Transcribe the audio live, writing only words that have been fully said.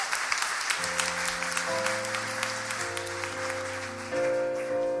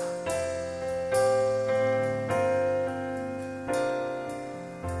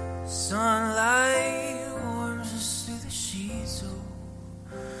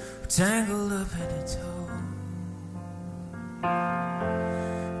tangled up at the toe.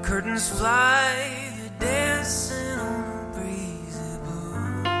 Curtains fly, they're dancing on a breezy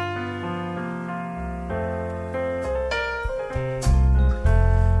blue.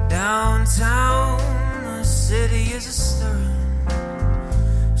 Downtown, the city is a stirring.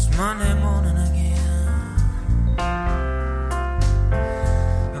 It's Monday morning again.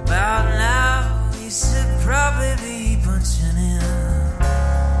 About now, he should probably be punching in.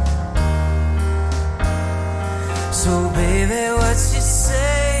 So baby, what you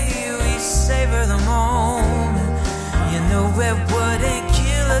say? We savor the moment. You know it wouldn't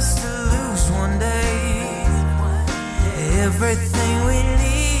kill us to lose one day. Everything we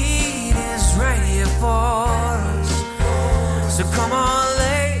need is right here for us. So come on,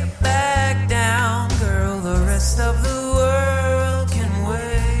 lay it back down, girl. The rest of the world can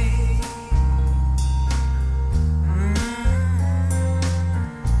wait.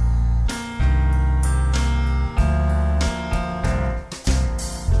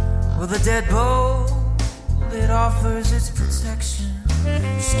 Well, the deadbolt, it offers its protection,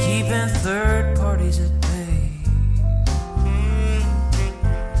 just keeping third parties at bay.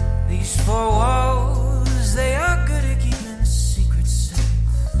 These four walls, they are good at keeping secrets safe.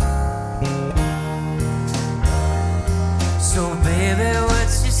 So baby, what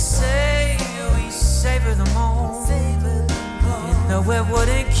you say? We savor the moment. You know it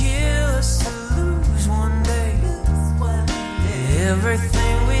wouldn't kill us to lose one day.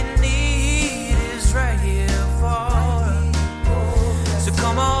 Everything we need is right here for us. So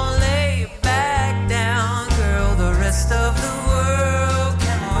come on, lay it back down, girl. The rest of the world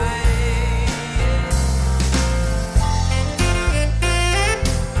can wait.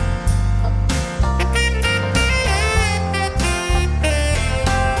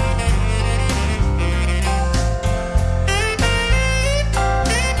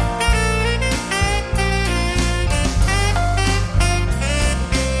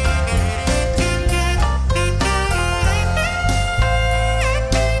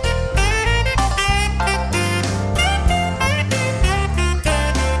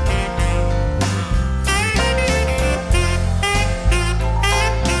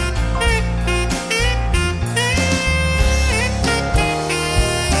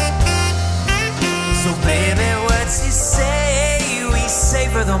 So baby, what you say? We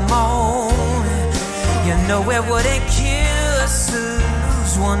savor the moment. You know it wouldn't kill us to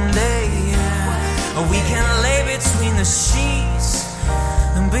lose one day. We can lay between the sheets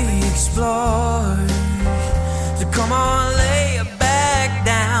and be explored. So come on, lay it back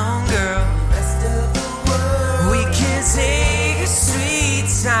down, girl. We can take a sweet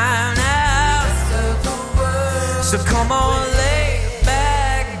time now. So come on, lay it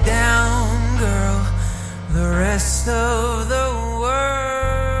back down, girl. The rest of the world,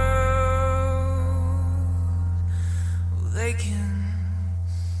 they can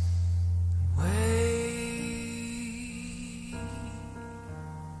wait.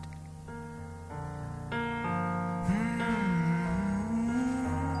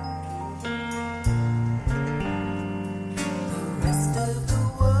 The rest of the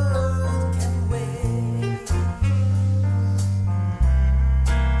world can wait. The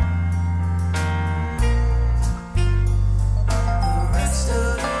rest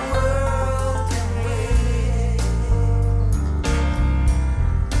of the world can wait. The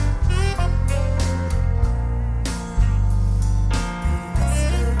rest of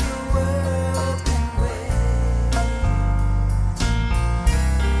the world can wait.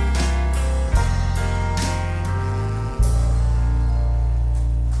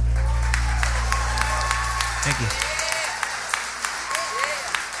 Thank you.